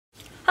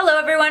Hello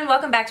everyone,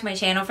 welcome back to my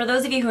channel. For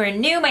those of you who are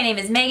new, my name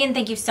is Megan.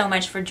 Thank you so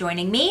much for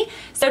joining me.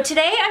 So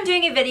today I'm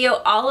doing a video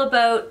all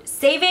about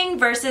saving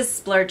versus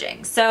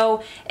splurging.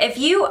 So if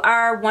you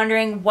are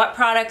wondering what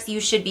products you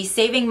should be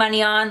saving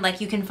money on,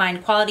 like you can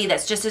find quality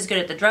that's just as good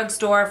at the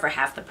drugstore for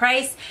half the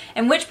price,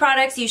 and which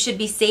products you should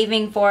be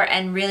saving for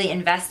and really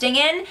investing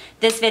in,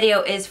 this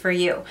video is for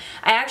you.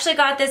 I actually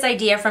got this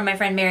idea from my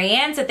friend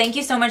Marianne, so thank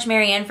you so much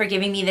Marianne for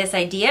giving me this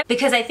idea,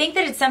 because I think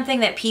that it's something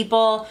that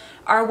people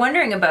are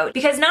wondering about,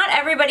 because not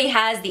everybody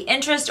has the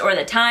interest or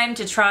the time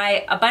to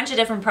try a bunch of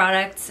different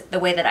products the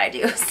way that I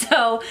do.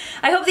 So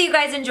I hope that you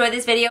guys enjoy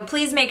this video.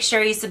 Please make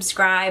sure you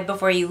subscribe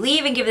before you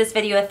leave and give this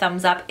video a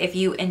thumbs up if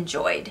you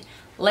enjoyed.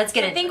 Let's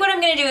get it. I think what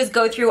I'm gonna do is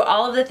go through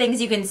all of the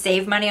things you can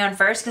save money on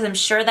first, because I'm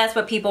sure that's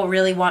what people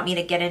really want me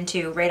to get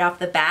into right off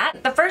the bat.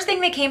 The first thing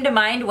that came to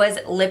mind was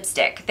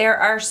lipstick. There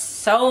are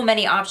so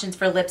many options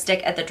for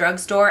lipstick at the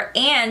drugstore,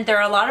 and there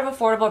are a lot of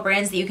affordable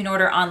brands that you can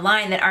order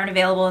online that aren't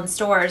available in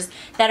stores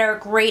that are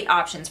great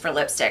options for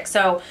lipstick.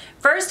 So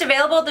first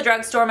available at the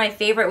drugstore, my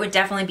favorite would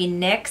definitely be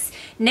NYX.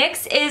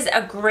 NYX is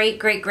a great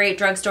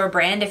drugstore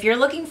brand. If you're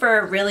looking for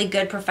a really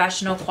good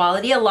professional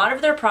quality, a lot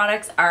of their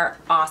products are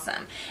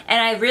awesome.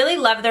 And I really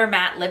love their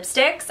matte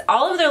lipsticks.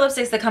 All of their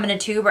lipsticks that come in a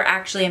tube are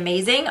actually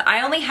amazing.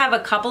 I only have a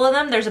couple of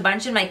them. There's a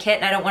bunch in my kit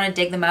and I don't want to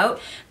dig them out,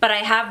 but I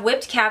have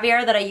Whipped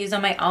Caviar that I use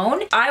on my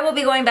own. I will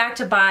be going back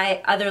to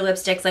buy other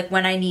lipsticks like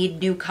when I need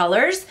new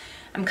colors.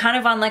 I'm kind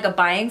of on like a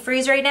buying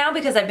freeze right now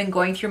because I've been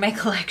going through my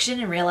collection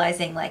and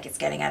realizing like it's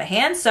getting out of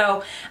hand.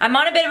 So I'm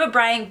on a bit of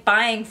a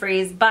buying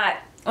freeze, but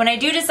when I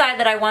do decide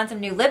that I want some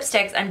new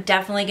lipsticks, I'm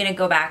definitely gonna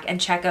go back and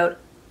check out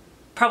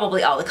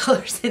probably all the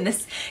colors in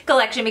this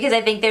collection, because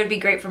I think they would be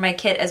great for my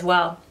kit as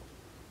well.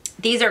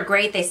 These are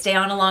great. They stay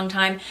on a long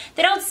time.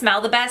 They don't smell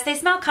the best. They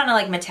smell kind of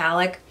like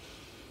metallic.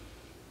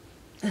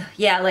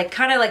 Yeah, like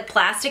kind of like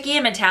plasticky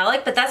and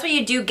metallic, but that's what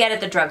you do get at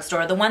the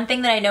drugstore. The one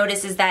thing that I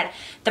notice is that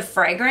the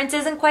fragrance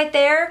isn't quite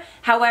there.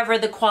 However,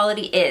 the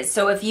quality is.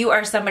 So if you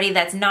are somebody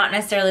that's not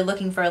necessarily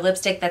looking for a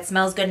lipstick that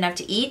smells good enough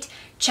to eat,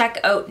 check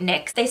out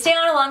NYX. They stay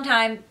on a long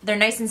time. They're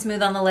nice and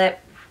smooth on the lip.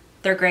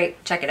 They're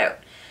great. Check it out.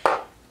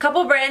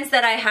 Couple brands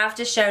that I have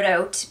to shout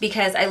out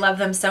because I love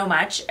them so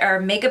much are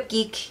Makeup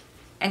Geek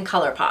and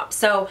ColourPop.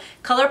 So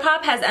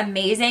ColourPop has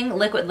amazing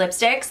liquid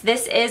lipsticks.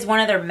 This is one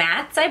of their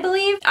mattes, I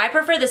believe. I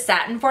prefer the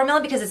satin formula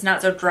because it's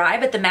not so dry,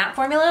 but the matte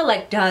formula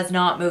like does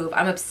not move.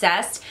 I'm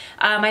obsessed.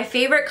 My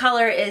favorite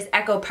color is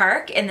Echo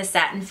Park in the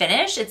satin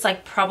finish. It's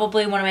like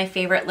probably one of my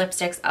favorite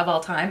lipsticks of all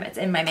time. It's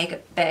in my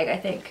makeup bag, I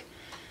think.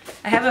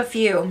 I have a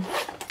few.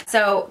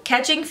 So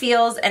Catching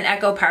Feels and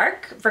Echo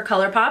Park for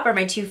ColourPop are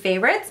my two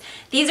favorites.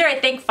 These are, I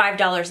think,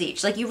 $5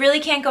 each. Like, you really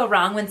can't go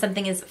wrong when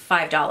something is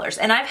 $5.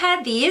 And I've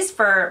had these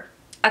for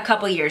a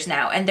couple years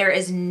now, and there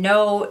is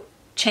no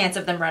chance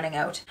of them running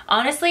out.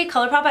 Honestly,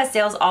 ColourPop has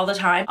sales all the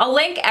time. I'll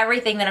link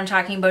everything that I'm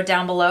talking about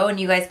down below and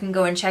you guys can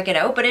go and check it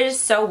out, but it is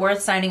so worth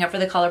signing up for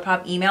the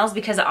ColourPop emails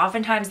because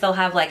oftentimes they'll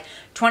have like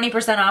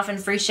 20% off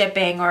and free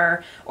shipping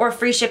or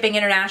free shipping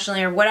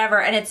internationally or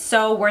whatever, and it's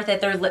so worth it.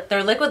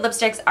 Their liquid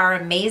lipsticks are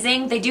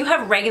amazing. They do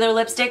have regular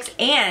lipsticks,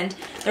 and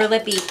their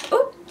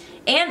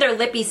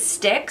lippy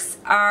sticks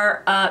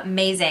are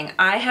amazing.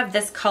 I have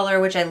this color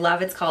which I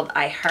love. It's called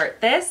I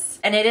Heart This,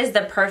 and it is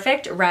the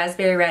perfect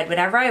raspberry red.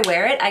 Whenever I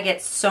wear it, I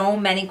get so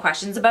many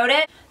questions about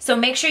it. So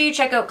make sure you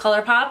check out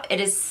ColourPop. It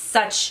is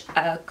such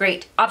a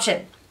great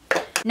option.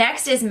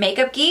 Next is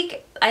Makeup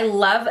Geek. I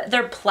love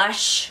their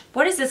plush,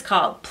 what is this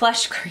called?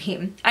 Plush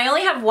cream. I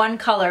only have one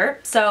color,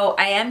 so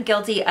I am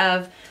guilty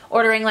of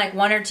ordering like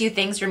one or two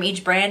things from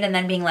each brand and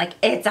then being like,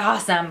 it's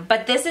awesome.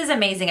 But this is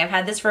amazing. I've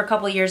had this for a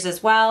couple years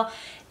as well.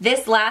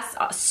 This lasts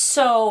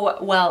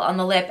so well on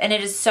the lip, and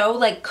it is so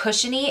like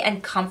cushiony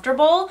and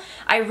comfortable.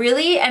 I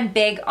really am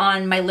big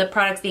on my lip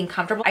products being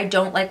comfortable. I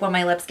don't like when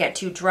my lips get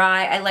too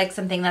dry. I like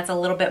something that's a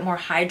little bit more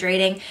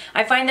hydrating.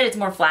 I find that it's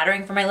more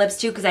flattering for my lips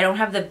too because I don't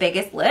have the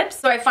biggest lips.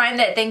 So I find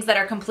that things that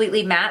are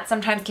completely matte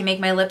sometimes can make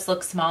my lips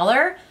look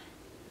smaller.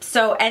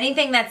 So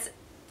anything that's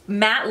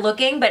matte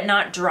looking but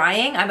not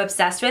drying, I'm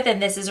obsessed with,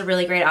 and this is a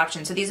really great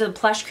option. So these are the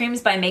Plush Creams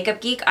by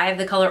Makeup Geek. I have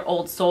the color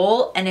Old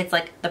Soul, and it's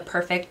like the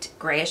perfect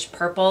grayish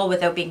purple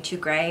without being too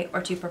gray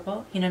or too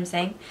purple, you know what I'm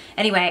saying?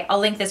 Anyway, I'll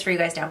link this for you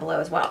guys down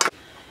below as well.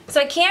 So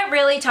I can't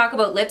really talk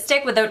about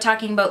lipstick without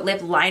talking about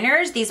lip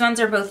liners. These ones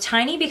are both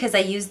tiny because I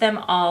use them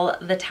all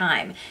the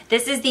time.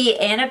 This is the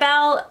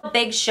Annabelle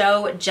Big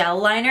Show Gel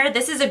Liner.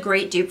 This is a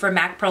great dupe for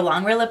MAC Pro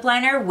Longwear Lip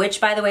Liner, which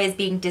by the way is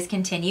being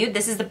discontinued.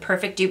 This is the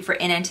perfect dupe for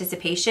In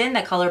Anticipation,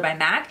 the color by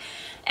MAC.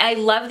 I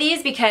love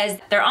these because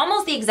they're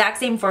almost the exact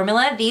same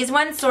formula. These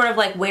ones sort of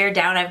like wear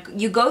down.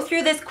 You go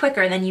through this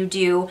quicker than you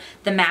do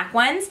the MAC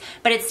ones,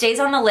 but it stays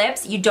on the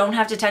lips. You don't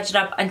have to touch it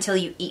up until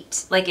you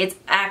eat. Like, it's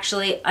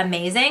actually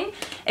amazing.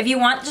 If you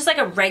want just like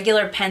a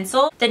regular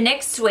pencil, the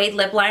NYX Suede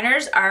lip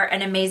liners are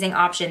an amazing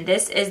option.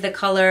 This is the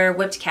color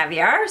Whipped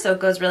Caviar, so it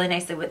goes really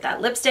nicely with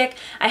that lipstick.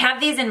 I have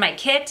these in my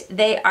kit.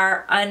 They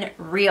are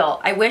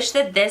unreal. I wish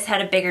that this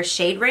had a bigger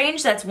shade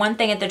range. That's one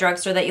thing at the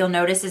drugstore that you'll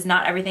notice is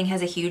not everything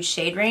has a huge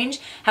shade range.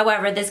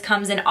 However, this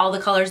comes in all the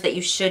colors that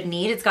you should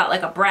need. It's got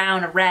like a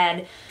brown, a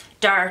red,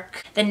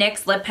 dark. The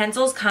NYX lip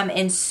pencils come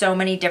in so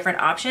many different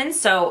options.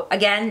 So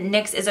again,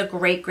 NYX is a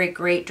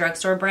great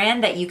drugstore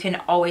brand that you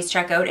can always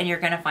check out, and you're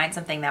gonna find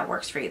something that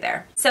works for you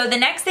there. So the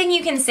next thing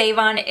you can save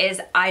on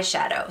is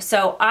eyeshadow.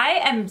 So I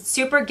am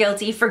super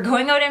guilty for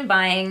going out and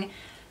buying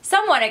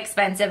somewhat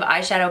expensive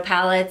eyeshadow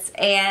palettes,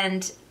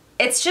 and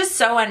it's just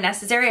so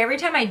unnecessary. Every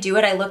time I do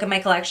it, I look at my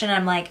collection and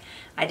I'm like,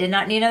 I did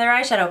not need another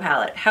eyeshadow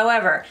palette.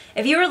 However,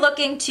 if you were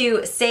looking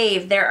to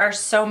save, there are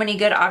so many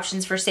good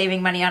options for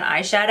saving money on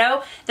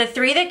eyeshadow. The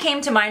three that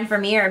came to mind for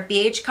me are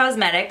BH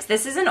Cosmetics.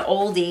 This is an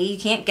oldie. You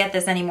can't get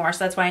this anymore,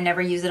 so that's why I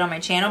never use it on my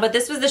channel. But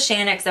this was the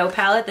Shan XO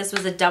palette. This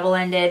was a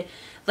double-ended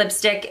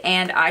lipstick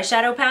and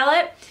eyeshadow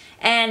palette.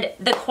 And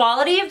the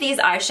quality of these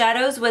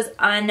eyeshadows was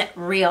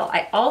unreal.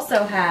 I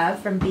also have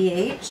from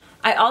BH.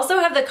 I also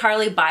have the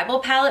Carly Bible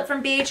palette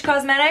from BH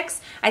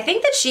Cosmetics. I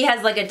think that she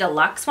has like a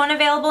deluxe one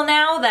available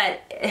now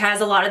that has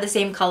a lot of the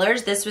same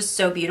colors. This was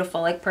so beautiful,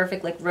 like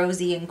perfect, like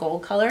rosy and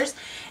gold colors.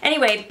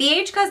 Anyway,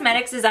 BH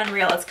Cosmetics is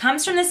unreal. It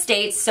comes from the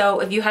States, so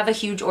if you have a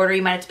huge order,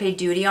 you might have to pay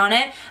duty on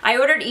it. I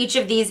ordered each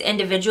of these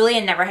individually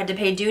and never had to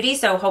pay duty,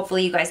 so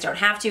hopefully you guys don't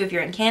have to if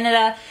you're in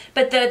Canada.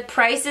 But the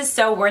price is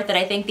so worth it.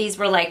 I think these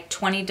were like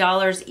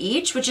 $20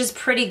 each, which is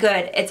pretty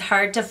good. It's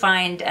hard to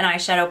find an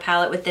eyeshadow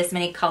palette with this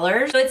many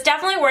colors. So it's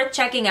definitely worth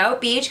checking out.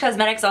 BH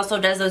Cosmetics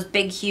also does those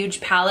big, huge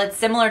palettes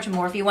similar to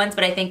Morphe ones,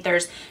 but I think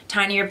there's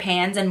tinier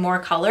pans and more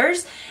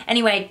colors.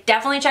 Anyway,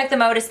 definitely check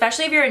them out,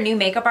 especially if you're a new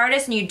makeup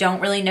artist and you don't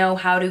really know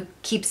how to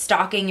keep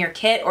stocking your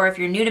kit, or if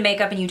you're new to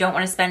makeup and you don't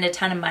want to spend a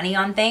ton of money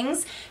on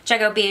things.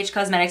 Check out BH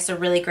Cosmetics, a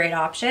really great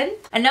option.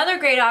 Another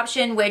great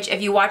option, which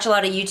if you watch a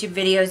lot of YouTube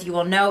videos you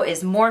will know,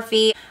 is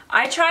Morphe.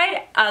 I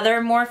tried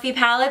other Morphe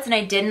palettes and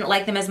I didn't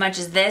like them as much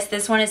as this.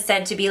 This one is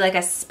said to be like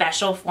a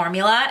special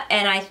formula,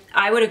 and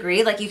I would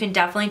agree. Like, you can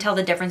definitely tell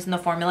the difference in the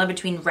formula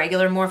between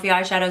regular Morphe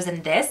eyeshadows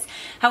and this.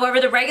 However,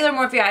 the regular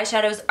Morphe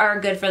eyeshadows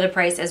are good for the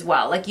price as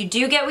well. Like, you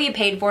do get what you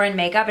paid for in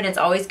makeup, and it's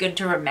always good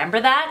to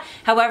remember that.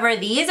 However,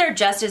 these are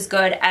just as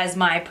good as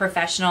my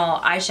professional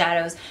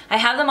eyeshadows. I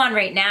have them on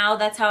right now.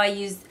 That's how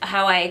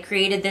I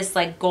created this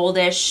like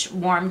goldish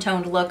warm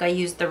toned look. I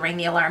used the Ring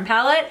the Alarm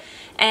palette.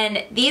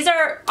 And these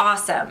are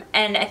awesome.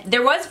 And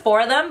there was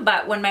 4 of them,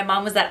 but when my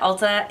mom was at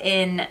Ulta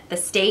in the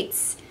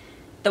States,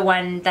 the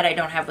one that I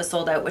don't have was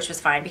sold out, which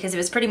was fine because it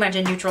was pretty much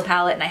a neutral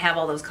palette and I have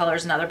all those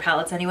colors in other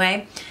palettes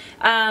anyway.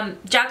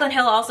 Jaclyn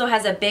Hill also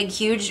has a big,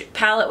 huge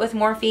palette with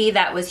Morphe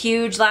that was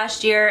huge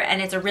last year, and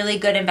it's a really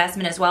good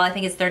investment as well. I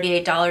think it's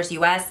 $38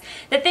 US.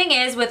 The thing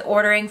is with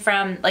ordering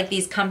from like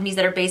these companies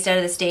that are based out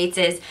of the States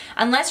is,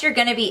 unless you're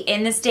gonna be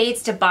in the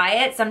States to buy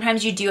it,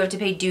 sometimes you do have to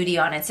pay duty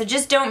on it. So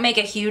just don't make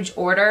a huge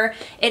order.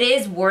 It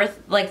is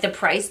worth like the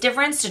price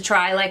difference to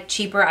try like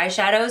cheaper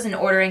eyeshadows, and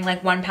ordering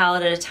like one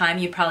palette at a time,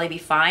 you'd probably be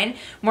fine.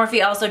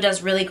 Morphe also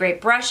does really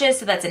great brushes,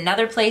 so that's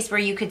another place where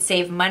you could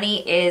save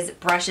money, is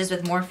brushes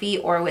with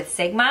Morphe or with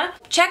Sigma.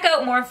 Check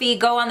out Morphe,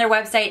 go on their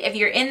website. If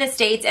you're in the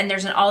States and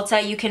there's an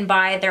Ulta, you can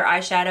buy their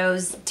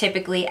eyeshadows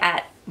typically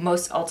at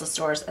most Ulta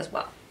stores as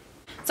well.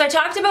 So I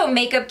talked about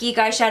Makeup Geek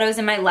eyeshadows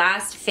in my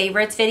last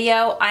favorites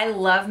video. I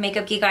love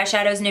Makeup Geek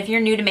eyeshadows, and if you're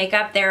new to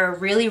makeup, they're a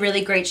really,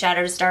 really great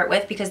shadow to start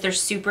with because they're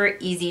super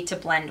easy to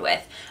blend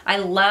with. I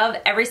love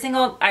every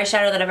single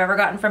eyeshadow that I've ever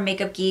gotten from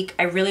Makeup Geek.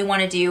 I really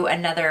want to do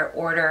another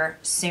order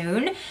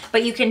soon,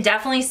 but you can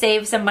definitely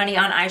save some money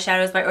on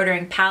eyeshadows by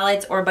ordering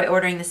palettes or by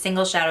ordering the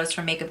single shadows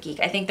from Makeup Geek.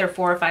 I think they're $4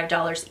 or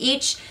 $5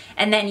 each,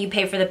 and then you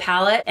pay for the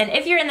palette. And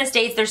if you're in the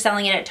States, they're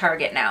selling it at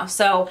Target now.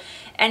 So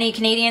any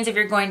Canadians, if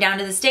you're going down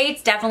to the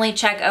States, definitely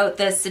check out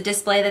this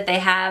display that they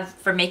have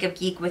for Makeup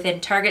Geek within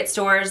Target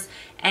stores,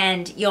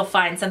 and you'll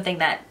find something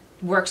that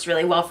works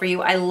really well for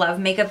you. I love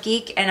Makeup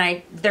Geek,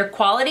 and their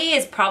quality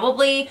is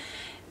probably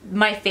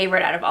my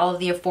favorite out of all of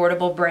the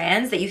affordable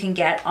brands that you can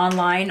get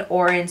online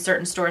or in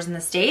certain stores in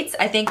the States.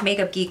 I think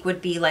Makeup Geek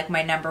would be like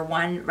my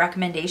 #1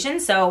 recommendation,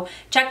 so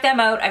check them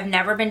out. I've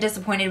never been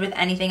disappointed with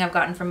anything I've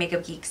gotten from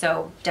Makeup Geek,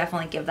 so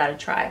definitely give that a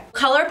try.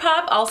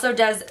 ColourPop also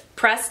does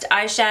pressed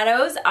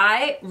eyeshadows.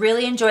 I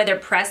really enjoy their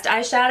pressed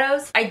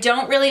eyeshadows. I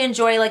don't really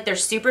enjoy like their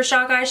Super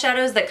Shock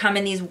eyeshadows that come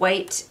in these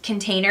white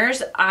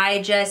containers.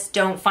 I just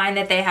don't find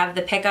that they have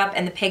the pickup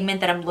and the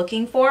pigment that I'm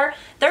looking for.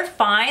 They're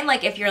fine,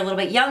 like if you're a little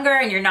bit younger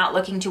and you're not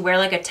looking to wear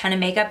like a ton of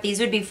makeup, these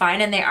would be fine,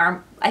 and they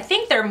are, I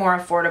think they're more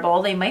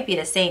affordable. They might be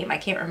the same, I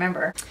can't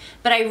remember.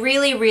 But I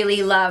really,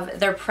 really love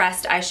their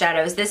pressed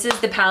eyeshadows. This is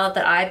the palette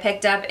that I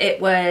picked up.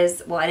 It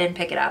was, well, I didn't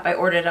pick it up. I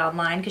ordered it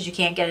online because you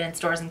can't get it in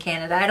stores in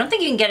Canada. I don't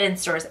think you can get it in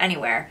stores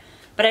anywhere,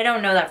 but I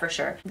don't know that for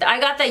sure. I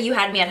got the You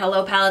Had Me at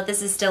Hello palette.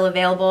 This is still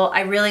available.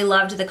 I really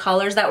loved the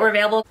colors that were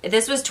available.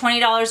 This was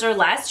 $20 or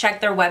less. Check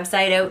their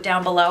website out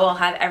down below. I'll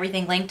have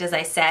everything linked as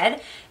I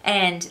said.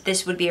 And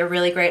this would be a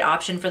really great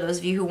option for those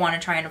of you who want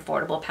to try an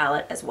affordable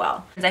palette as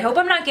well. I hope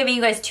I'm not giving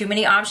you guys too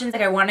many options.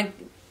 Like, I want to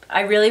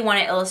I really want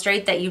to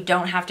illustrate that you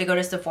don't have to go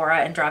to Sephora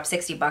and drop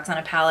 60 bucks on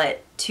a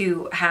palette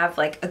to have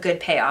like a good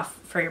payoff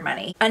for your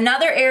money.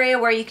 Another area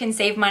where you can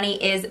save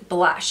money is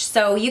blush.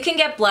 So you can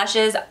get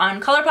blushes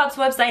on ColourPop's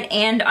website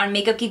and on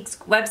Makeup Geek's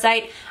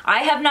website. I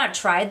have not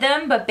tried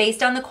them, but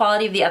based on the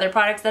quality of the other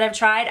products that I've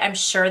tried, I'm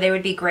sure they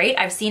would be great.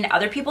 I've seen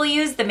other people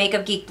use the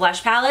Makeup Geek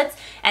blush palettes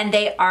and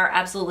they are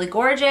absolutely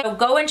gorgeous. So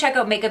go and check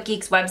out Makeup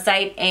Geek's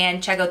website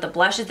and check out the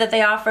blushes that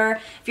they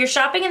offer. If you're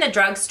shopping in the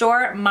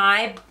drugstore,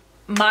 my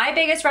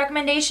biggest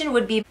recommendation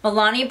would be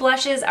Milani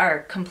blushes are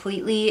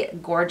completely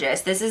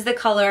gorgeous. This is the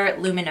color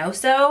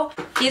Luminoso.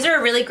 These are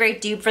a really great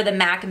dupe for the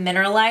MAC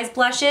Mineralized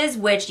blushes,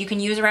 which you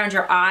can use around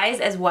your eyes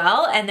as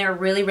well, and they're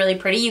really, really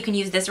pretty. You can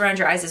use this around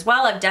your eyes as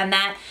well. I've done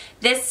that.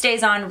 This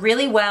stays on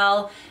really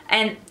well,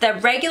 and the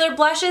regular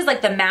blushes,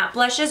 like the matte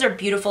blushes, are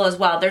beautiful as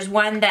well. There's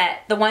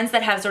the ones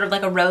that have sort of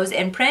like a rose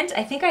imprint.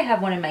 I think I have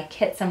one in my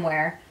kit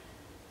somewhere,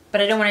 but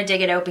I don't want to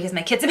dig it out because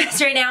my kit's a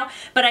mess right now.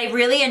 But I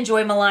really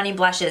enjoy Milani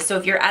blushes. So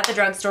if you're at the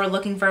drugstore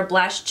looking for a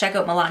blush, check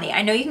out Milani.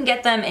 I know you can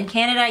get them in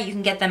Canada. You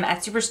can get them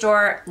at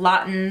Superstore,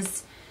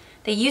 Lawton's.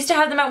 They used to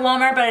have them at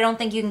Walmart, but I don't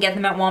think you can get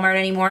them at Walmart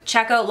anymore.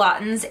 Check out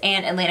Lawton's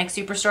and Atlantic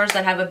Superstores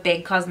that have a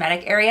big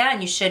cosmetic area,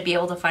 and you should be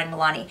able to find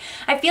Milani.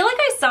 I feel like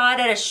I saw it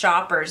at a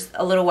Shoppers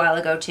a little while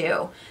ago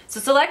too. So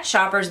select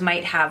Shoppers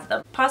might have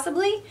them,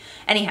 possibly.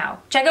 Anyhow,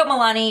 check out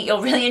Milani.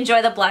 You'll really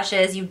enjoy the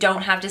blushes. You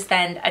don't have to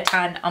spend a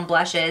ton on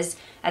blushes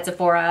at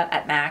Sephora,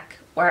 at MAC,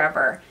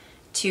 wherever,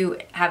 to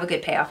have a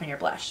good payoff in your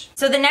blush.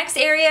 So the next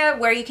area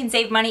where you can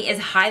save money is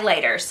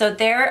highlighter. So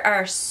there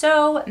are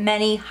so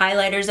many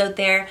highlighters out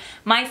there.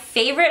 My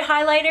favorite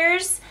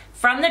highlighters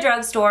from the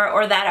drugstore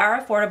or that are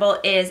affordable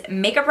is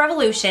Makeup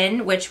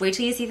Revolution, which, wait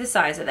till you see the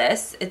size of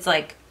this. It's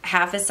like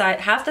half the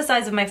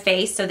size of my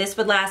face, so this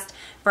would last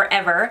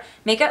forever.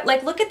 Makeup,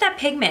 like, look at that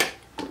pigment.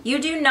 You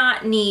do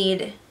not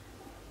need,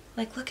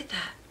 like, look at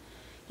that.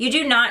 You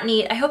do not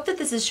need, I hope that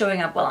this is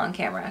showing up well on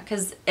camera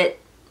because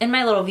in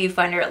my little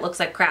viewfinder it looks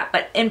like crap,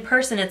 but in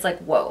person it's like,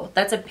 whoa,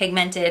 that's a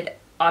pigmented,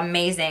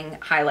 amazing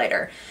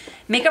highlighter.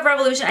 Makeup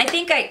Revolution, I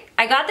think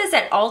I got this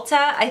at Ulta.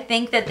 I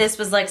think that this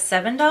was like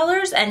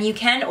 $7, and you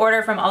can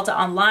order from Ulta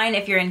online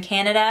if you're in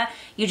Canada.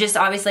 You just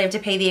obviously have to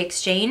pay the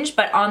exchange,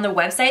 but on the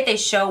website they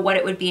show what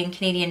it would be in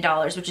Canadian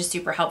dollars, which is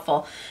super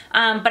helpful.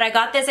 But I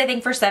got this, I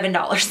think, for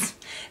 $7.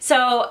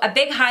 So a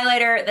big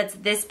highlighter that's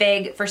this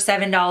big for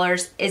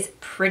 $7 is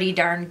pretty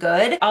darn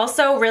good.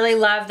 Also really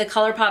love the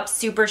ColourPop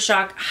Super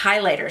Shock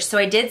highlighters. So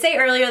I did say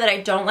earlier that I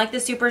don't like the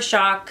Super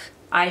Shock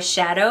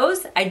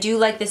eyeshadows. I do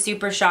like the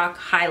Super Shock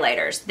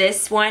highlighters.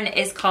 This one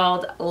is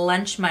called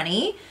Lunch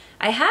Money.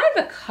 I have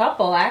a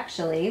couple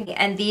actually,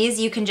 and these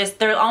you can just,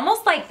 they're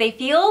almost like, they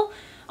feel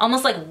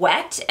almost like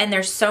wet, and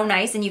they're so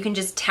nice, and you can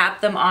just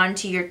tap them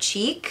onto your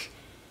cheek.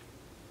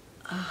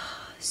 Oh,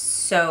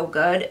 so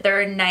good.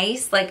 They're a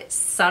nice, like,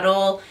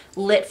 subtle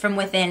lit from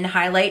within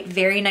highlight,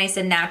 very nice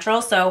and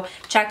natural. So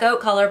check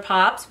out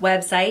ColourPop's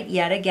website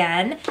yet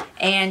again,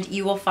 and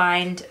you will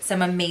find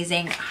some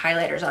amazing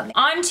highlighters on there.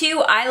 On to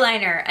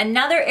eyeliner,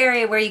 another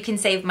area where you can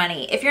save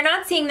money. If you're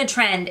not seeing the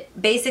trend,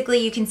 basically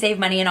you can save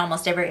money in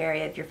almost every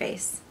area of your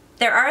face.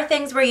 There are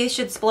things where you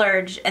should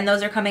splurge, and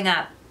those are coming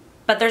up,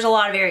 but there's a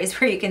lot of areas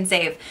where you can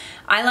save.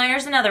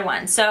 Eyeliner's another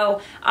one.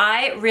 So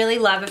I really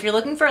love, if you're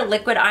looking for a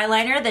liquid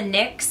eyeliner, the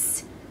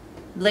NYX,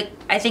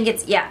 I think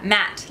it's, yeah,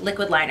 matte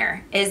liquid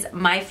liner is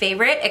my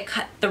favorite.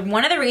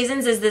 One of the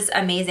reasons is this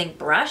amazing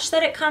brush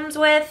that it comes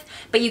with,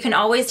 but you can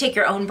always take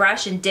your own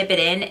brush and dip it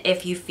in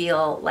if you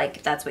feel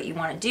like that's what you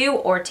want to do,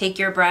 or take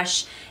your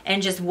brush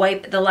and just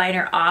wipe the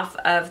liner off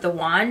of the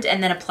wand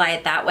and then apply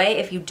it that way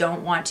if you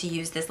don't want to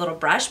use this little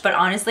brush. But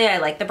honestly, I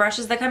like the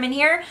brushes that come in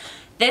here.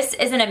 This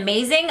is an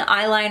amazing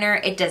eyeliner.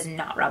 It does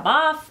not rub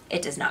off.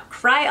 It does not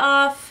cry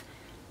off.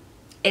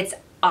 It's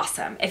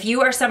awesome. If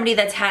you are somebody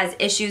that has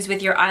issues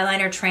with your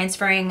eyeliner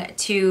transferring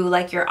to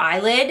like your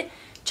eyelid,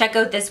 check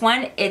out this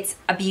one. It's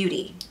a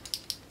beauty.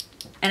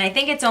 And I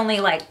think it's only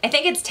like, I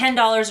think it's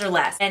 $10 or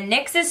less. And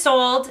NYX is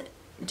sold,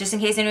 just in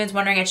case anyone's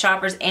wondering, at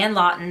Shoppers and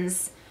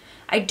Lawton's.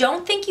 I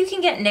don't think you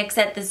can get NYX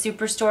at the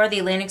Superstore, the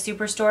Atlantic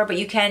Superstore, but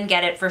you can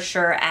get it for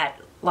sure at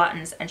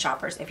Lawton's and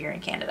Shoppers if you're in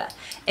Canada.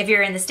 If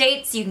you're in the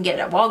States, you can get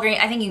it at Walgreens.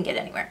 I think you can get it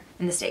anywhere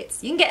in the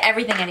States. You can get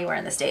everything anywhere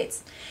in the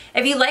States.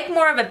 If you like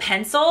more of a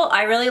pencil,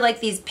 I really like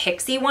these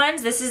Pixie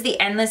ones. This is the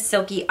Endless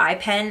Silky Eye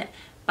Pen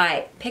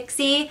by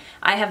Pixie.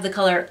 I have the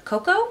color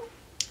Cocoa.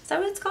 Is that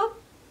what it's called?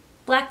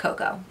 Black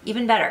Cocoa,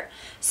 even better.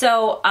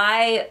 So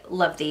I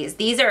love these.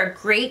 These are a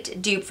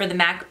great dupe for the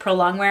MAC Pro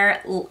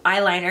Longwear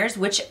eyeliners,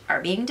 which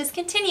are being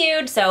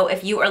discontinued. So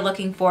if you are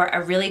looking for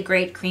a really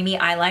great creamy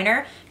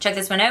eyeliner, check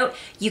this one out.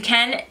 You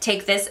can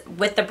take this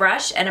with the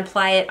brush and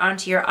apply it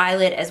onto your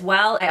eyelid as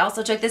well. I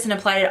also took this and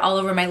applied it all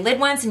over my lid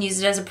once and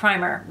used it as a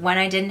primer when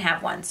I didn't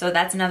have one. So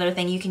that's another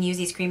thing you can use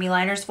these creamy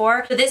liners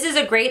for. So this is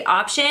a great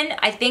option.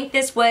 I think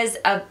this was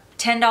a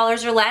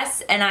 $10 or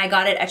less, and I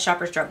got it at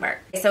Shoppers Drug Mart.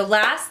 So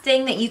last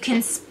thing that you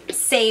can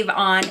save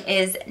on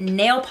is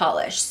nail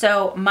polish.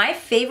 So my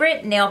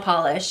favorite nail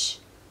polish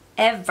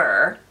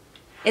ever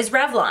is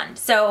Revlon.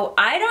 So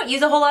I don't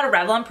use a whole lot of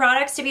Revlon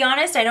products, to be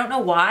honest. I don't know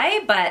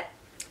why, but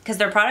because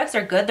their products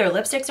are good, their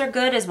lipsticks are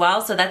good as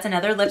well. So that's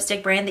another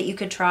lipstick brand that you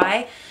could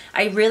try.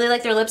 I really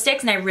like their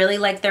lipsticks and I really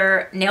like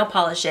their nail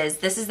polishes.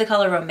 This is the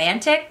color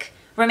Romantique.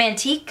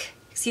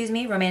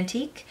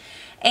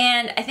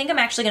 And I think I'm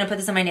actually gonna put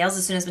this on my nails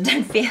as soon as I'm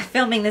done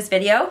filming this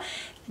video.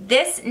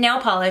 This nail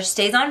polish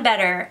stays on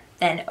better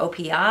than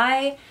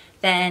OPI,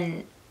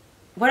 than,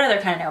 what other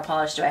kind of nail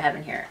polish do I have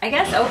in here? I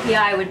guess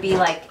OPI would be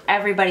like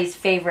everybody's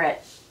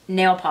favorite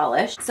nail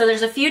polish. So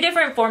there's a few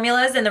different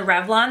formulas in the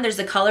Revlon. There's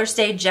the Color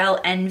Stay Gel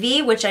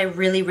Envy, which I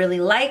really, really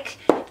like.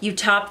 You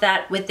top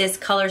that with this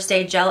Color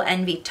Stay Gel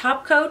Envy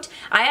top coat.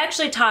 I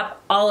actually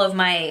top all of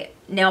my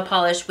nail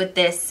polish with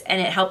this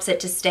and it helps it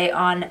to stay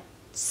on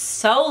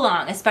so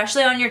long,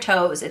 especially on your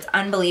toes. It's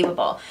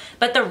unbelievable.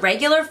 But the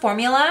regular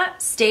formula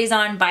stays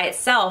on by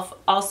itself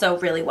also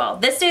really well.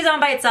 This stays on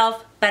by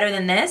itself better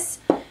than this.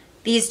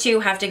 These two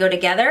have to go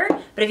together,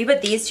 but if you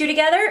put these two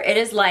together, it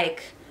is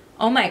like,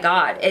 oh my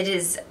God, it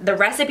is the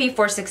recipe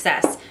for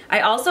success.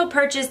 I also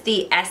purchased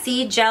the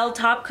Essie Gel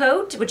Top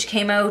Coat, which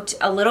came out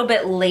a little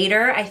bit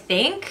later, I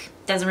think.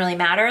 Doesn't really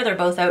matter, they're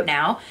both out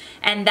now.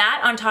 And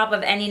that on top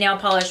of any nail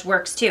polish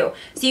works too.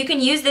 So you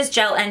can use this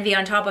Gel Envy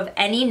on top of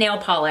any nail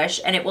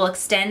polish and it will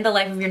extend the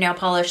life of your nail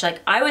polish,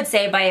 like I would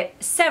say by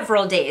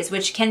several days,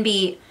 which can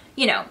be,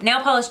 you know,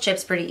 nail polish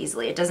chips pretty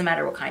easily. It doesn't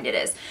matter what kind it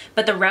is.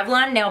 But the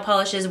Revlon nail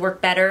polishes work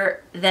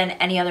better than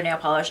any other nail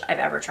polish I've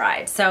ever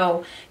tried.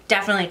 So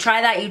definitely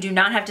try that. You do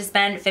not have to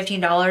spend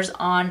 $15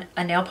 on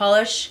a nail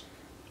polish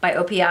by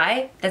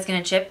OPI that's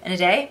gonna chip in a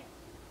day.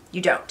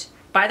 You don't.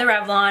 Buy the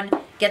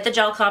Revlon, get the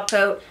gel top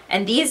coat,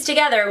 and these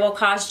together will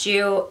cost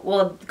you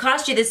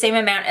the same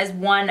amount as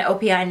one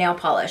OPI nail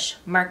polish.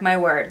 Mark my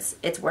words,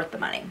 it's worth the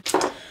money.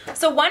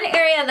 So one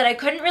area that I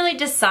couldn't really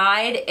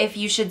decide if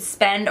you should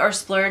spend or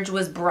splurge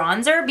was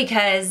bronzer,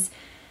 because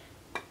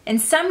in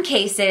some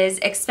cases,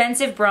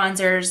 expensive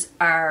bronzers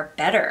are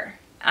better.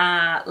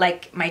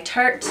 Like my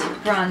Tarte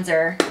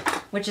bronzer,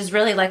 which is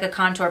really like a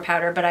contour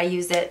powder, but I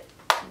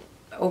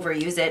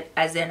overuse it,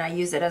 as in I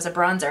use it as a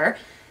bronzer.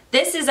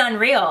 This is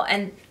unreal,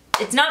 and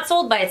it's not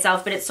sold by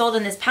itself, but it's sold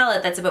in this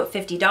palette that's about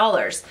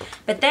 $50.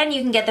 But then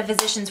you can get the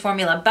Physicians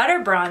Formula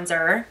Butter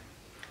Bronzer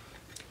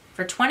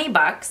for 20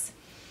 bucks,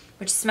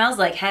 which smells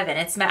like heaven.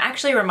 It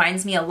actually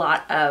reminds me a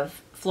lot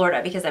of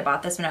Florida because I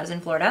bought this when I was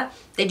in Florida.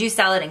 They do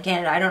sell it in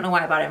Canada. I don't know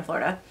why I bought it in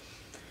Florida.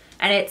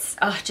 And it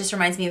just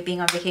reminds me of being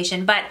on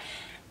vacation. But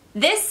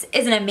this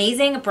is an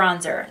amazing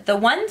bronzer. The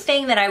one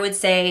thing that I would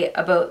say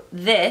about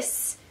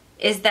this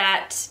is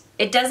that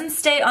it doesn't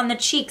stay on the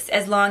cheeks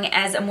as long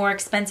as a more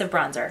expensive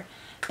bronzer.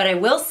 But I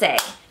will say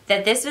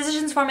that this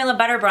Physicians Formula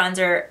Butter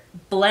Bronzer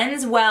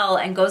blends well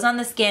and goes on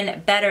the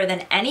skin better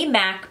than any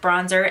MAC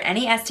bronzer,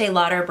 any Estee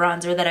Lauder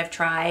bronzer that I've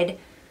tried.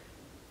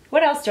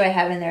 What else do I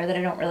have in there that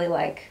I don't really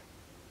like?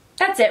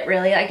 That's it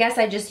really. I guess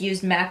I just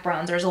used MAC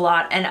bronzers a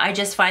lot and I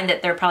just find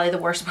that they're probably the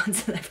worst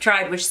ones that I've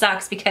tried, which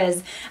sucks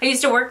because I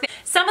used to work.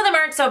 Some of them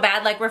aren't so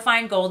bad, like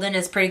Refined Golden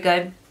is pretty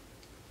good.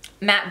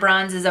 Matte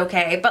Bronze is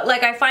okay, but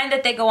like I find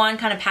that they go on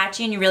kind of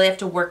patchy and you really have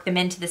to work them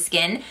into the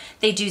skin.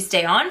 They do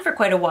stay on for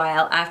quite a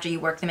while after you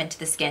work them into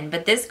the skin,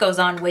 but this goes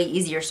on way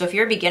easier. So if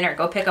you're a beginner,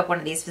 go pick up one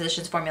of these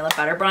Physicians Formula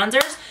Butter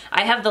Bronzers.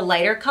 I have the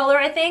lighter color,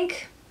 I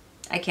think.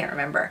 I can't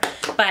remember,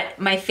 but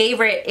my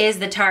favorite is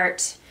the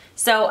Tarte.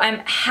 So I'm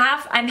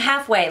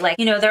halfway. Like,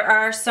 you know, there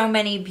are so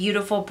many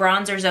beautiful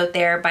bronzers out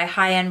there by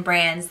high-end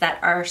brands that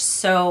are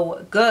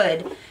so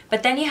good,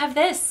 but then you have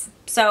this.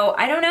 So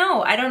I don't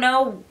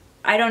know.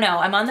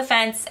 I'm on the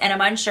fence and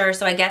I'm unsure,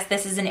 so I guess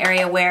this is an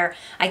area where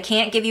I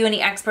can't give you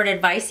any expert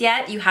advice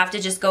yet. You have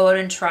to just go out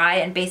and try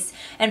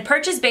and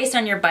purchase based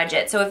on your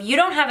budget. So if you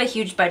don't have a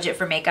huge budget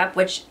for makeup,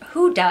 which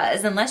who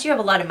does, unless you have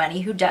a lot of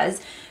money, who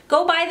does,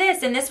 go buy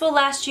this and this will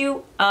last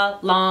you a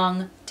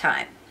long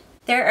time.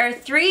 There are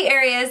 3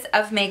 areas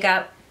of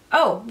makeup.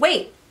 Oh,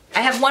 wait,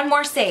 I have one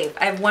more save.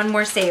 I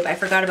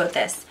forgot about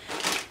this.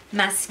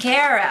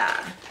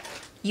 Mascara.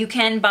 You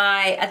can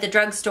buy at the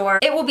drugstore.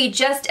 It will be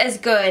just as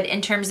good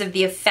in terms of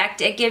the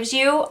effect it gives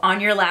you on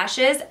your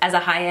lashes as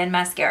a high-end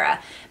mascara.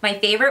 My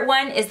favorite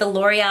one is the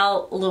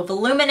L'Oreal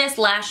Voluminous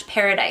Lash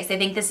Paradise. I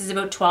think this is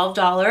about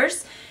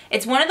 $12.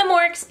 It's one of the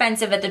more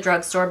expensive at the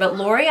drugstore, but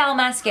L'Oreal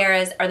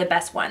mascaras are the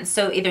best ones.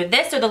 So either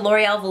this or the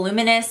L'Oreal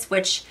Voluminous,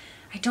 which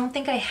I don't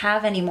think I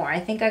have anymore. I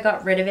think I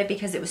got rid of it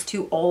because it was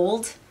too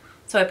old.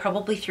 So I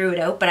probably threw it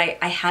out, but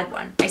I had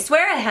one. I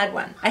swear I had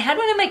one. I had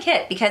one in my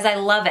kit because I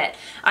love it.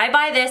 I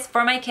buy this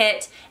for my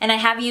kit and I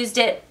have used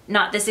it,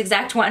 not this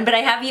exact one, but I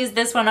have used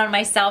this one on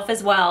myself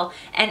as well.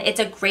 And it's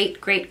a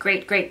great, great,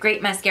 great, great,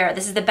 great mascara.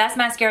 This is the best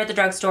mascara at the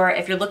drugstore.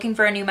 If you're looking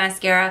for a new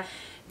mascara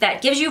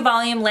that gives you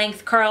volume,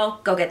 length,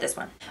 curl, go get this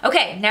one.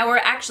 Okay, now we're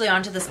actually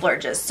on to the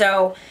splurges.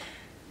 So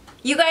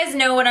you guys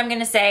know what I'm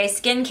gonna say.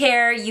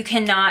 Skincare, you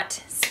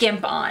cannot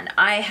skimp on.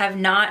 I have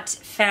not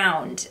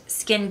found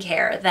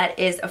skincare that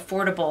is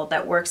affordable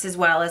that works as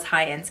well as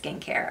high-end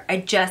skincare. I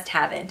just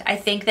haven't. I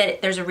think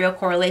that there's a real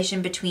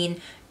correlation between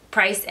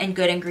price and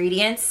good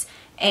ingredients,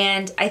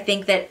 and I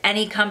think that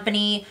any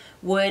company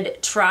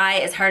would try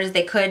as hard as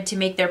they could to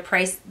make their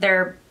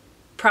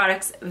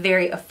products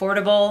very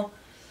affordable.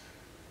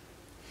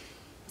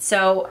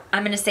 So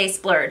I'm gonna say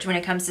splurge when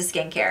it comes to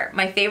skincare.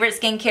 My favorite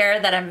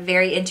skincare that I'm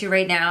very into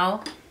right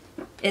now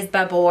is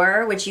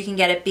Babor, which you can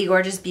get at Be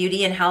Gorgeous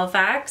Beauty in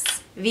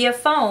Halifax via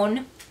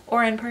phone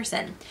or in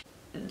person.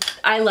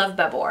 I love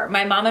Babor.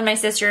 My mom and my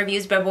sister have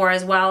used Babor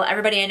as well.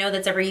 Everybody I know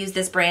that's ever used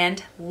this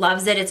brand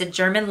loves it. It's a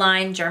German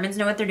line. Germans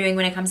know what they're doing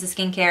when it comes to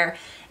skincare,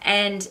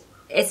 and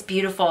it's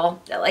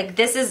beautiful. Like,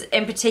 this is,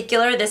 in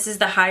particular, this is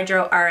the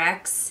Hydro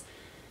RX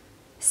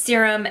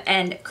serum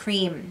and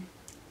cream.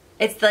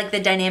 It's like the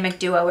dynamic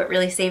duo. It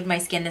really saved my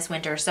skin this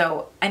winter.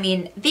 So, I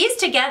mean, these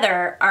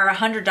together are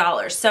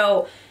 $100.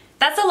 So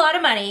that's a lot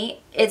of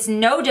money. It's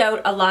no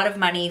doubt a lot of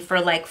money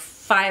for like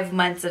 5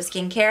 months of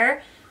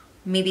skincare,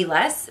 maybe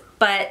less.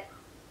 But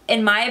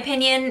in my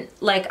opinion,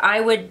 like, I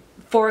would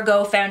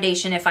forego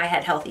foundation if I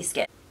had healthy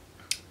skin.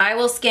 I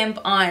will skimp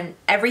on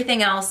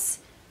everything else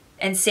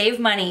and save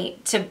money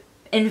to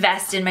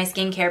invest in my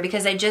skincare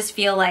because I just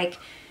feel like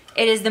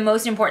it is the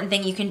most important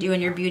thing you can do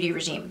in your beauty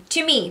regime.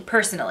 To me,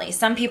 personally.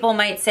 Some people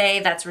might say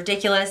that's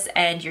ridiculous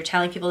and you're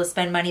telling people to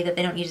spend money that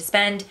they don't need to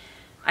spend.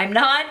 I'm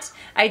not.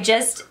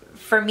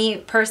 For me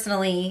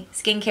personally,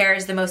 skincare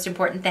is the most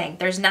important thing.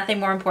 There's nothing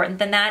more important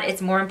than that.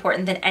 It's more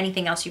important than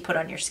anything else you put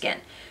on your skin.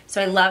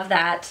 So I love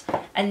that.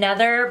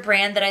 Another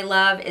brand that I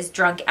love is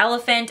Drunk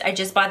Elephant. I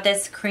just bought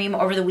this cream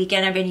over the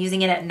weekend. I've been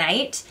using it at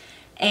night.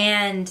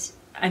 And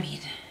I mean,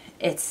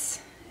 it's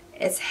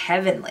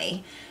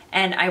heavenly.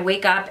 And I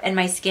wake up and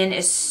my skin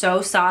is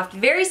so soft.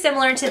 Very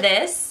similar to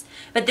this,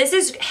 but this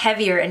is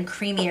heavier and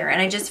creamier.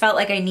 And I just felt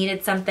like I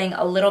needed something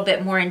a little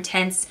bit more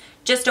intense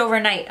just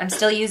overnight. I'm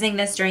still using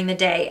this during the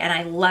day and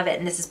I love it.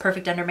 And this is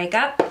perfect under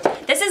makeup.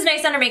 This is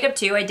nice under makeup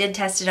too. I did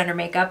test it under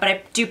makeup, but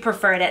I do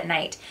prefer it at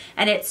night.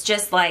 And it's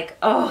just like,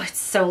 oh, it's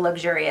so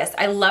luxurious.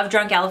 I love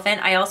Drunk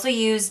Elephant. I also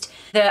used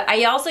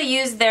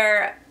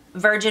their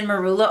virgin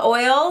marula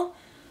oil.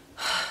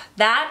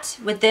 That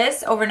with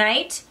this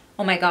overnight,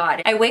 oh my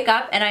God. I wake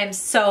up and I'm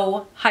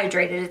so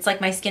hydrated. It's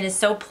like my skin is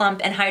so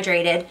plump and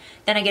hydrated.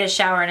 Then I get a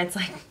shower and it's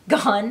like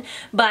gone.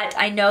 But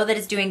I know that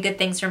it's doing good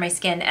things for my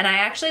skin. And I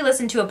actually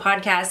listened to a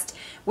podcast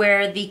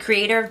where the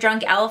creator of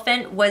Drunk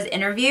Elephant was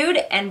interviewed.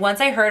 And once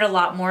I heard a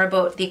lot more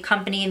about the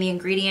company and the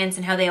ingredients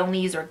and how they only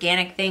use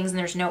organic things and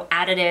there's no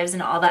additives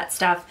and all that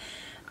stuff,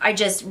 I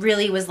just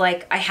really was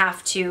like, I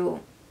have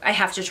to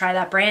try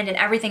that brand, and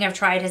everything I've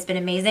tried has been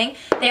amazing.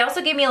 They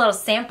also gave me a little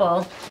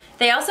sample.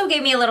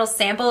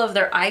 Of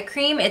their eye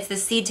cream. It's the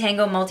Seed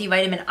Tango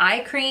Multivitamin Eye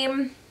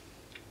Cream.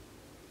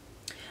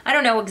 I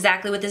don't know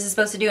exactly what this is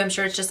supposed to do. I'm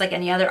sure it's just like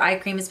any other eye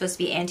cream. It's supposed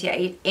to be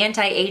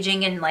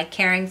anti-aging and like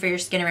caring for your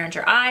skin around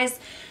your eyes,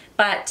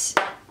 but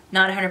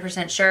not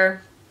 100%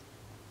 sure.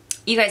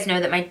 You guys know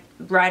that my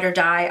ride or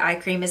die eye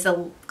cream is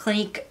the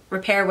Clinique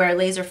Repair Wear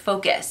Laser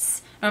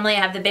Focus. Normally I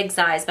have the big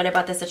size, but I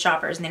bought this at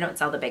Shoppers and they don't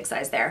sell the big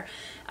size there.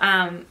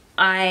 I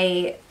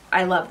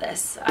love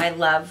this.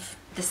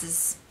 This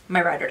is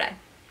my ride or die.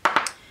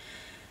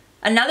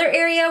 Another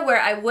area where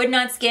I would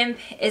not skimp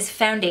is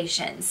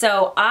foundation.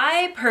 So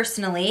I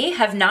personally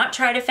have not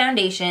tried a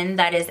foundation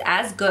that is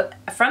as good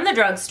from the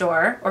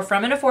drugstore or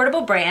from an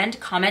affordable brand.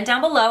 Comment down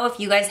below if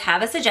you guys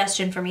have a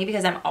suggestion for me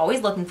because I'm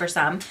always looking for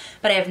some,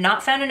 but I have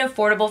not found an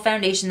affordable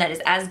foundation that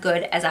is as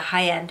good as a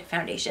high-end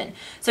foundation.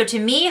 So to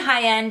me,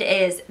 high-end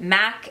is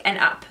MAC and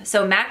up.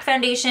 So MAC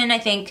foundation, I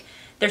think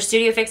their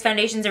Studio Fix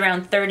foundation's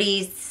around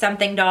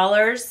 $30-something,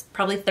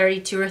 probably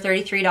 $32 or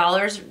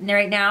 $33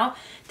 right now.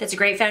 That's a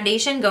great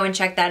foundation. Go and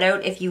check that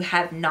out if you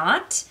have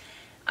not.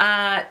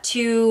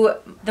 To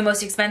the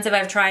most expensive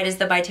I've tried is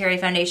the By Terry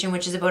foundation,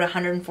 which is about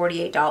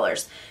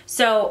 $148.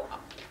 So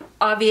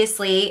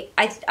obviously,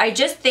 I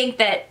just think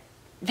that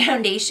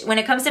foundation, when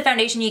it comes to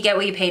foundation, you get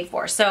what you paid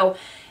for. So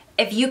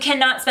if you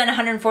cannot spend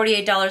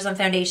 $148 on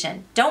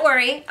foundation, don't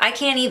worry, I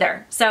can't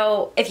either.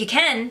 So if you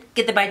can,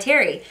 get the By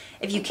Terry.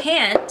 If you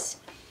can't,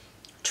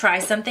 try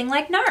something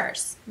like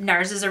NARS.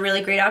 NARS is a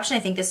really great option. I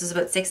think this is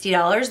about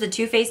 $60. The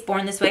Too Faced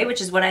Born This Way, which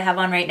is what I have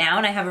on right now,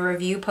 and I have a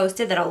review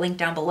posted that I'll link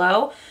down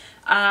below,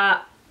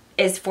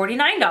 is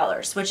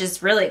 $49, which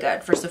is really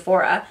good for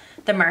Sephora.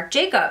 The Marc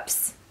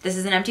Jacobs. This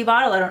is an empty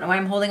bottle. I don't know why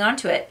I'm holding on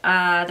to it.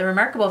 The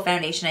Remarkable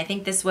foundation. I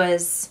think this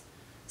was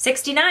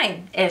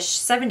 $69-ish,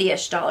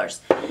 $70-ish dollars.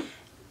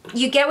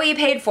 You get what you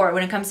paid for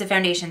when it comes to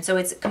foundation, so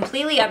it's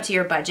completely up to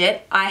your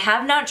budget. I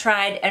have not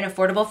tried an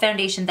affordable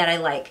foundation that I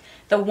like.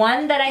 The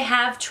one that I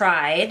have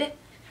tried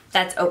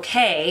that's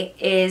okay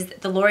is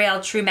the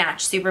L'Oreal True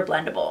Match Super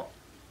Blendable.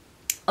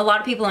 A lot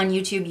of people on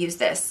YouTube use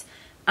this.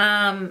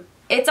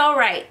 It's all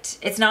right.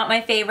 It's not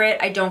my favorite.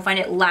 I don't find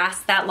it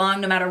lasts that long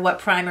no matter what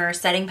primer or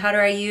setting powder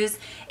I use.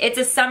 It's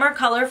a summer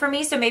color for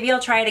me, so maybe I'll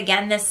try it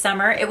again this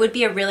summer. It would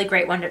be a really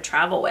great one to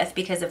travel with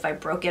because if I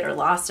broke it or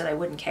lost it, I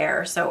wouldn't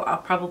care, so I'll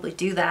probably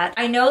do that.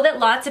 I know that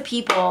lots of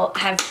people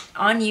have,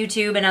 on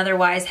YouTube and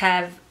otherwise,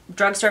 have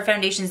drugstore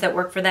foundations that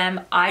work for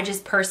them. I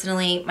just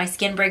personally, my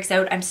skin breaks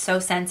out. I'm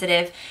so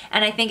sensitive,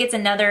 and I think it's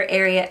another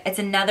area, it's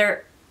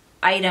another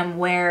item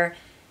where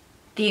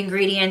the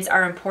ingredients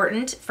are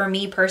important for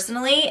me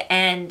personally,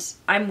 and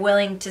I'm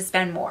willing to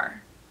spend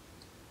more.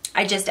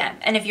 I just am.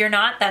 And if you're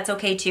not, that's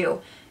okay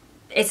too.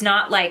 It's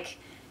not like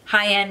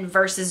high-end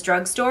versus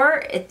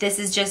drugstore. This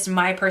is just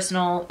my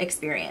personal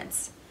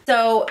experience.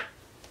 So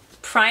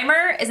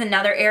primer is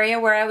another area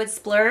where I would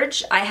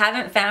splurge. I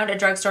haven't found a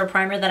drugstore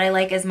primer that I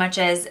like as much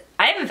as,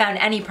 I haven't found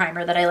any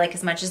primer that I like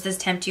as much as this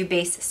Temp2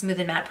 Base Smooth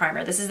and Matte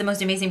Primer. This is the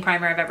most amazing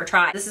primer I've ever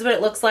tried. This is what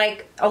it looks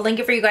like. I'll link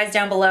it for you guys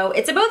down below.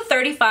 It's about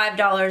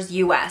 $35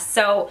 US.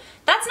 So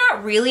that's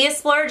not really a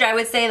splurge. I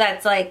would say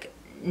that's like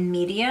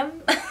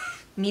medium,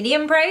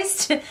 medium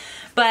priced.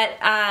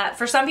 But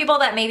for some people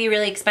that may be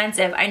really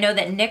expensive. I know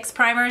that NYX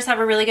primers have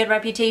a really good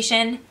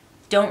reputation.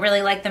 Don't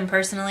really like them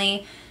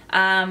personally.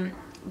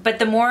 But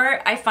the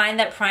more I find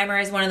that primer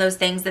is one of those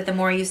things that the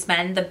more you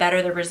spend, the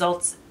better the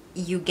results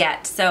you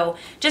get. So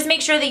just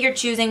make sure that you're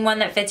choosing one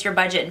that fits your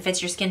budget and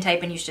fits your skin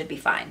type, and you should be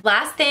fine.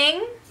 Last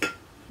thing,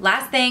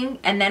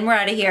 and then we're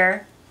out of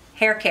here,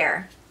 hair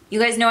care. You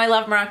guys know I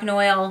love Moroccan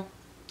oil,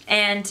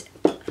 and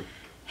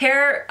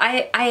hair,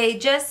 I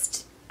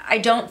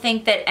don't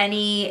think that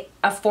any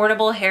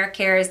affordable hair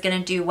care is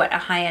gonna do what a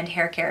high-end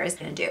hair care is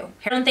gonna do.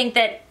 I don't think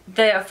that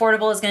the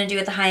affordable is gonna do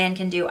what the high-end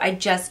can do. I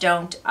just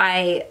don't.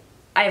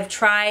 I've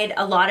tried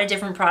a lot of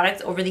different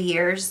products over the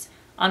years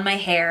on my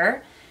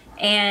hair,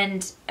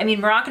 and I mean,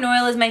 Moroccan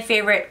oil is my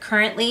favorite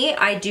currently.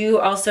 I do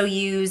also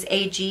use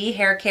AG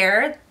hair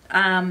care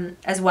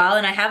as well,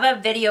 and I have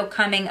a video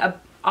coming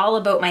all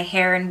about my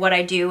hair and what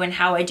I do and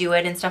how I do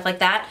it and stuff like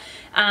that,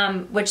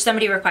 which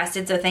somebody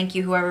requested, so thank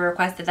you whoever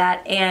requested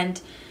that.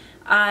 And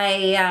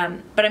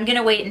but I'm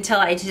gonna wait until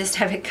I just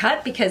have it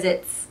cut because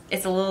it's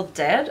a little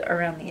dead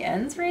around the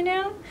ends right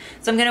now.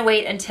 So I'm gonna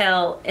wait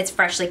until it's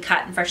freshly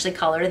cut and freshly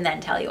colored and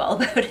then tell you all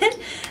about it.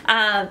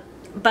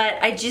 But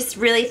I just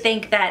really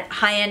think that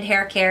high-end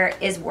hair care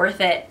is worth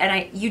it,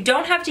 and you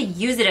don't have to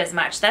use it as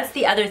much. That's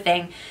the other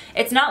thing.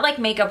 It's not like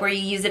makeup where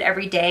you use it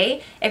every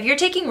day. If you're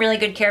taking really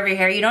good care of your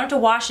hair, you don't have to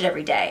wash it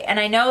every day. And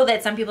I know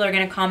that some people are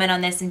gonna comment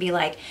on this and be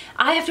like,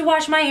 I have to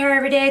wash my hair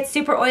every day, it's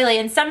super oily,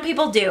 and some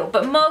people do,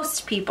 but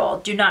most people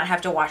do not have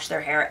to wash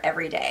their hair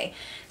every day.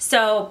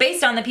 So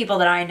based on the people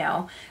that I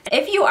know,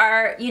 if you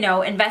are, you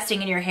know,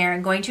 investing in your hair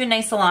and going to a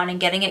nice salon and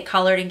getting it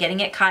colored and getting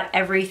it cut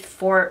every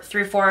 4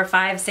 or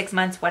 5, 6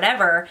 months,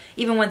 whatever,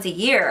 even once a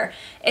year,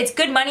 it's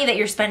good money that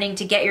you're spending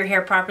to get your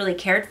hair properly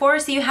cared for.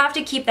 So you have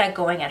to keep that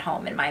going at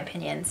home, in my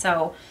opinion.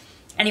 So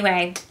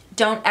anyway,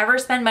 don't ever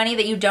spend money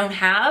that you don't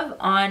have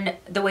on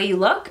the way you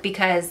look,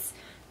 because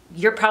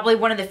you're probably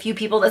one of the few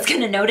people that's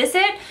gonna notice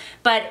it.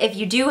 But if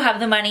you do have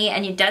the money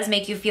and it does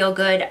make you feel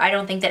good, I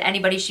don't think that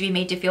anybody should be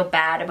made to feel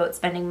bad about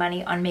spending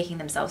money on making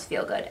themselves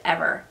feel good,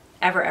 ever,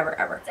 ever, ever,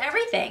 ever. It's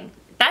everything.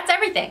 That's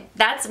everything.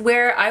 That's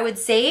where I would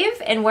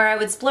save and where I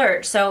would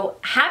splurge. So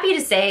happy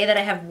to say that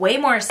I have way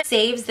more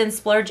saves than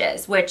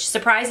splurges, which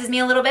surprises me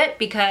a little bit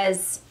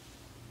because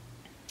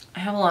I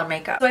have a lot of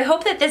makeup. So I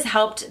hope that this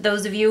helped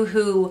those of you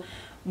who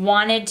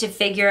wanted to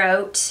figure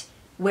out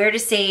where to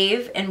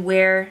save and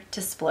where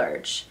to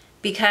splurge,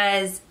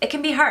 because it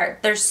can be hard.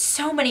 There's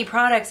so many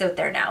products out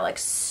there now, like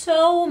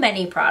so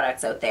many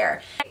products out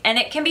there. And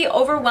it can be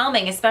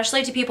overwhelming,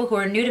 especially to people who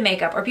are new to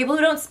makeup or people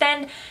who don't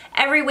spend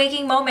every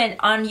waking moment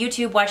on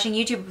YouTube watching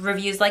YouTube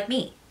reviews like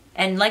me.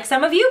 And like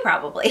some of you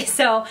probably.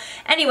 So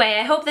anyway,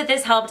 I hope that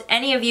this helped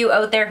any of you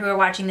out there who are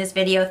watching this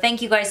video.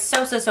 Thank you guys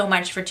so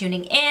much for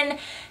tuning in.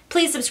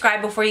 Please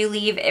subscribe before you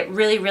leave. It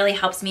really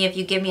helps me if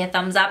you give me a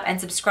thumbs up and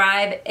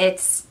subscribe.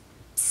 It's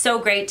so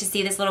great to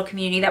see this little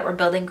community that we're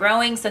building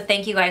growing. So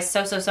thank you guys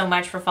so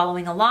much for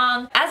following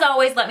along. As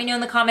always, let me know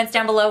in the comments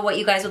down below what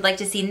you guys would like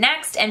to see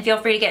next, and feel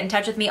free to get in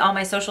touch with me. All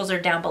my socials are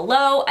down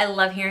below. I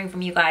love hearing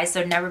from you guys,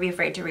 so never be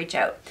afraid to reach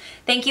out.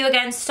 Thank you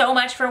again so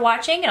much for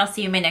watching, and I'll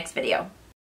see you in my next video.